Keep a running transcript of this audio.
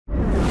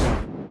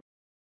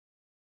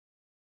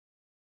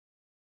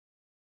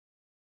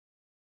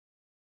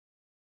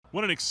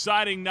What an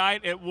exciting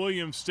night at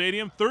Williams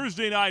Stadium.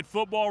 Thursday night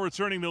football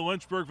returning to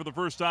Lynchburg for the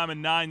first time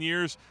in 9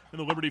 years, and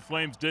the Liberty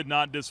Flames did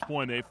not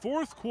disappoint. A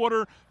fourth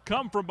quarter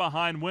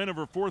come-from-behind win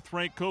over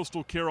fourth-ranked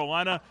Coastal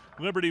Carolina.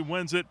 Liberty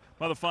wins it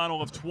by the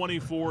final of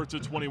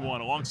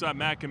 24-21. Alongside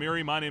Matt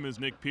Camiri, my name is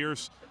Nick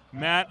Pierce.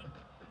 Matt,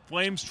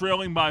 Flames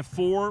trailing by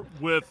 4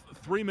 with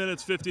 3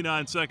 minutes,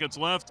 59 seconds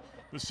left.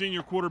 The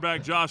senior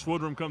quarterback, Josh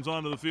Woodrum, comes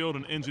onto the field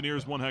and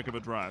engineers one heck of a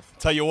drive.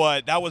 Tell you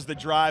what, that was the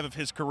drive of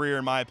his career,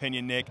 in my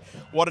opinion, Nick.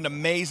 What an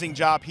amazing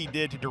job he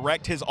did to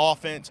direct his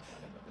offense.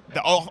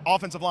 The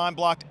offensive line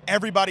blocked.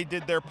 Everybody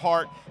did their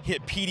part.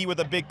 Hit Petey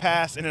with a big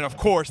pass. And then, of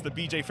course, the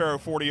B.J. Farrow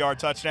 40-yard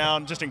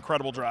touchdown. Just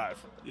incredible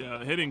drive.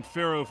 Yeah, hitting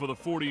Farrow for the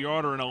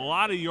 40-yarder and a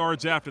lot of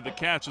yards after the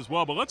catch as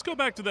well. But let's go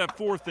back to that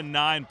 4th and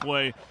 9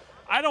 play.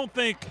 I don't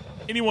think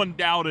anyone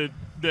doubted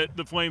that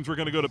the Flames were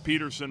going to go to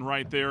Peterson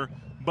right there.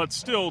 But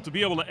still, to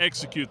be able to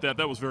execute that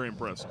was very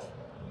impressive.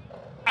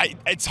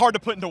 It's hard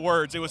to put into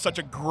words. It was such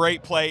a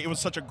great play. It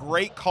was such a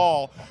great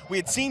call. We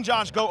had seen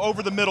Josh go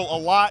over the middle a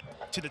lot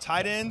to the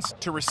tight ends,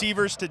 to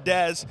receivers, to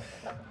Dez.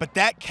 But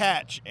that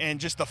catch and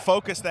just the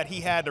focus that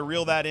he had to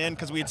reel that in,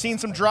 because we had seen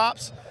some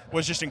drops,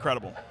 was just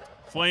incredible.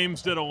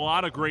 Flames did a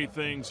lot of great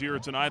things here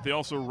tonight. They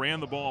also ran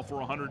the ball for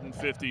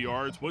 150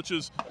 yards, which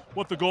is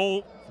what the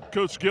goal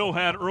Coach Gill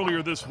had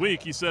earlier this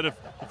week. He said if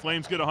the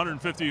Flames get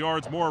 150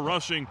 yards more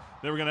rushing,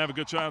 they were going to have a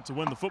good chance to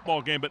win the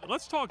football game. But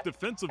let's talk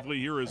defensively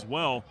here as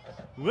well.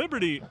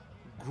 Liberty,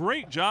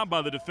 great job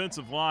by the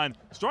defensive line,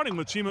 starting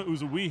with Chima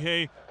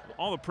Uzuwihe.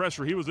 All the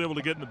pressure he was able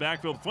to get in the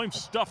backfield. The Flames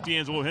stuffed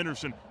D'Angelo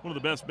Henderson, one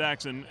of the best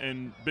backs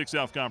in Big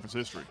South Conference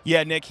history.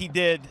 Yeah, Nick, he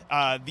did.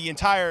 The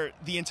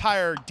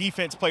entire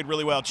defense played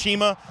really well.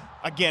 Chima,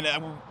 again,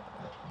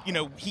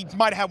 he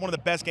might have one of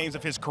the best games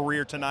of his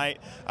career tonight.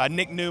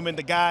 Nick Newman,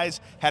 the guys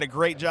did a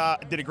great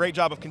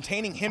job of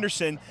containing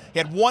Henderson. He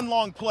had one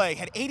long play,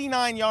 had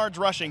 89 yards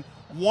rushing.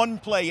 One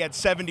play, he had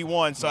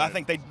 71, so I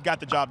think they got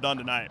the job done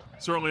tonight.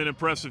 Certainly an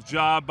impressive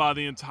job by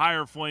the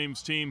entire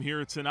Flames team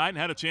here tonight, and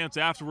had a chance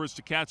afterwards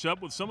to catch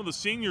up with some of the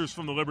seniors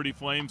from the Liberty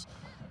Flames.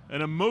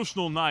 An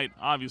emotional night,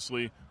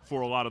 obviously, for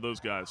a lot of those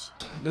guys.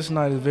 This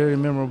night is very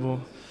memorable.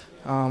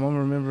 I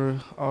remember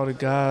all the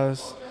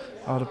guys,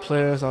 all the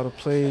players, all the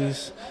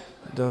plays.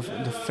 The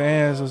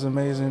fans was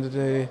amazing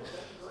today.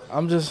 I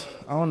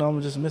don't know,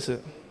 I'm just miss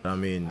it. I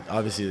mean,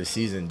 obviously the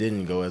season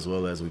didn't go as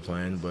well as we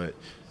planned, but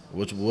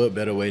what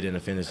better way than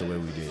to finish the way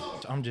we did?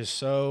 I'm just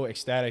so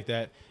ecstatic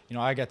that,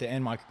 I got to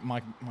end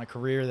my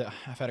career, that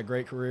I've had a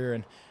great career,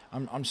 and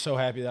I'm so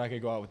happy that I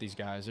could go out with these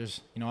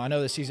guys. I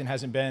know the season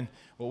hasn't been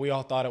what we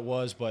all thought it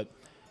was, but,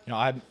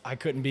 I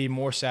couldn't be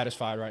more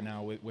satisfied right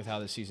now with how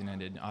the season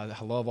ended.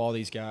 I love all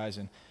these guys,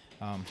 and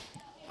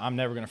I'm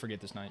never going to forget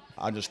this night.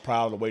 I'm just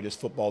proud of the way this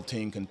football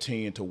team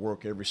continued to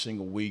work every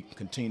single week,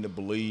 continue to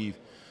believe.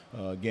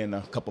 Again,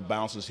 a couple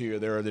bounces here or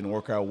there didn't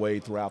work our way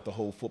throughout the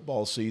whole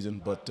football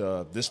season, but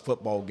this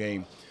football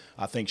game,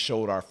 I think,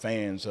 showed our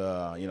fans,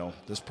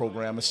 this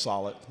program is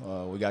solid.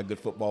 We got good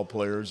football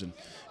players,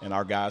 and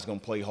our guys going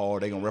to play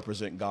hard. They're going to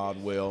represent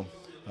God well.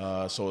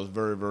 So I was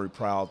very, very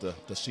proud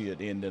to see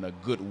it end in a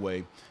good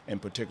way,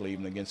 and particularly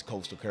even against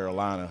Coastal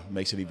Carolina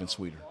makes it even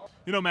sweeter.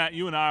 Matt,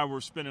 you and I were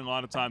spending a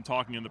lot of time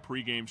talking in the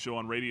pregame show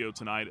on radio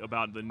tonight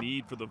about the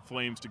need for the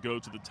Flames to go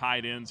to the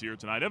tight ends here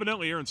tonight.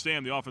 Evidently, Aaron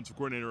Stam, the offensive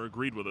coordinator,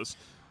 agreed with us,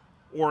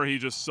 or he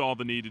just saw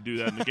the need to do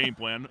that in the game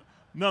plan.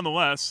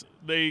 Nonetheless,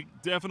 they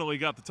definitely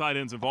got the tight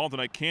ends involved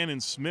tonight. Cannon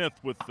Smith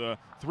with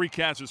 3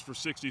 catches for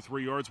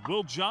 63 yards.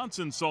 Will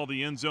Johnson saw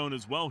the end zone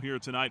as well here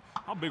tonight.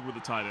 How big were the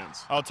tight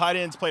ends? Oh, tight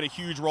ends played a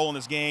huge role in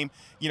this game.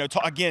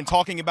 Again,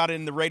 talking about it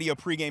in the radio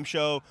pregame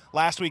show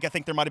last week, I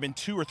think there might have been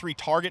 2 or 3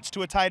 targets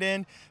to a tight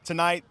end.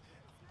 Tonight,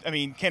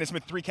 Cannon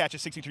Smith, 3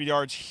 catches, 63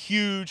 yards,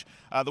 huge.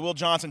 The Will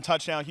Johnson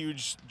touchdown,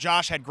 huge.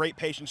 Josh had great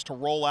patience to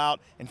roll out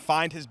and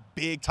find his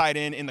big tight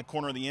end in the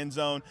corner of the end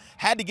zone.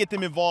 Had to get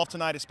them involved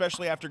tonight,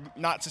 especially after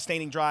not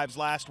sustaining drives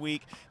last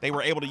week. They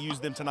were able to use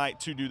them tonight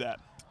to do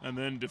that. And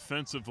then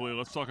defensively,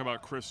 let's talk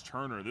about Chris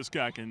Turner. This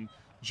guy can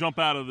jump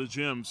out of the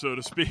gym, so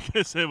to speak,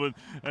 as they would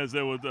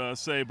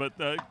say. But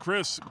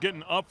Chris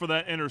getting up for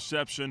that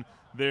interception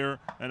there,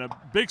 and a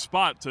big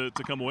spot to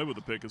come away with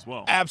the pick as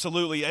well.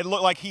 Absolutely. It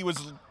looked like he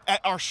was at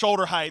our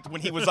shoulder height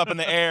when he was up in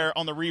the air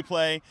on the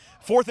replay.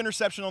 4th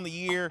interception on the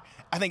year.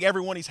 I think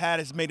everyone he's had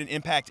has made an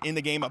impact in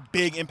the game, a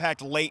big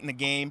impact late in the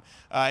game.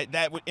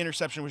 That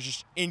interception was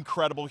just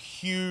incredible,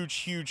 huge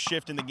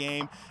shift in the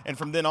game. And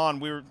from then on,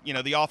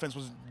 the offense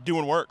was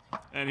doing work.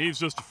 And he's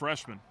just a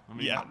freshman.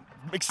 Yeah,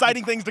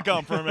 exciting things to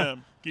come from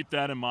him. Keep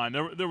that in mind.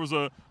 There was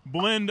a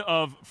blend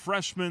of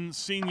freshmen,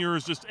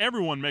 seniors, just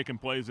everyone making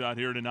plays out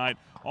here tonight.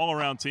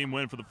 All-around team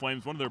win for the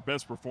Flames, one of their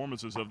best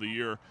performances of the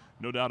year,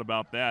 no doubt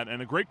about that.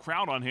 And a great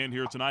crowd on hand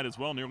here tonight as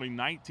well, nearly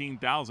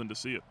 19,000 to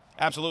see it.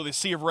 Absolutely.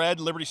 Sea of Red,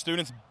 Liberty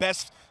students,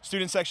 best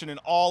student section in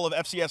all of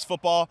FCS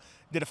football.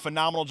 Did a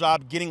phenomenal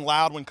job getting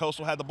loud when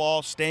Coastal had the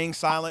ball, staying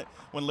silent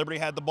when Liberty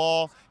had the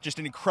ball. Just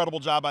an incredible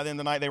job by the end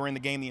of the night. They were in the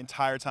game the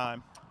entire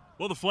time.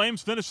 Well, the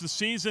Flames finished the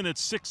season at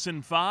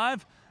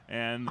 6-5.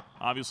 And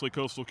obviously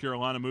Coastal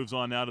Carolina moves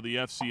on now to the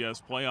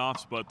FCS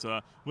playoffs, but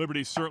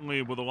Liberty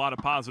certainly with a lot of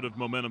positive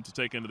momentum to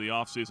take into the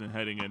offseason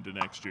heading into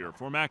next year.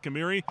 For Matt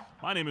Camiri,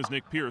 my name is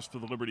Nick Pierce for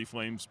the Liberty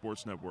Flames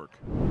Sports Network.